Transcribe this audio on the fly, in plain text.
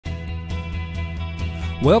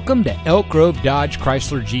Welcome to Elk Grove Dodge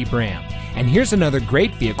Chrysler Jeep Ram, and here's another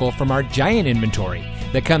great vehicle from our giant inventory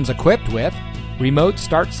that comes equipped with remote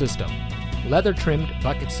start system, leather-trimmed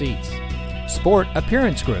bucket seats, sport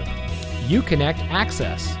appearance group, Uconnect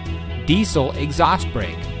access, diesel exhaust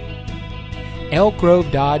brake. Elk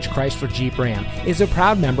Grove Dodge Chrysler Jeep Ram is a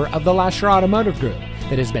proud member of the Lasher Automotive Group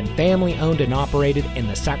that has been family owned and operated in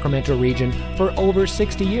the Sacramento region for over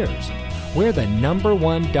 60 years. We're the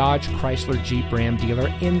 #1 Dodge Chrysler Jeep Ram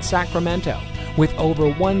dealer in Sacramento with over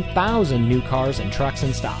 1,000 new cars and trucks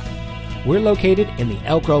in stock. We're located in the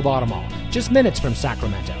Elk Grove Auto Mall, just minutes from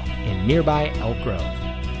Sacramento in nearby Elk Grove.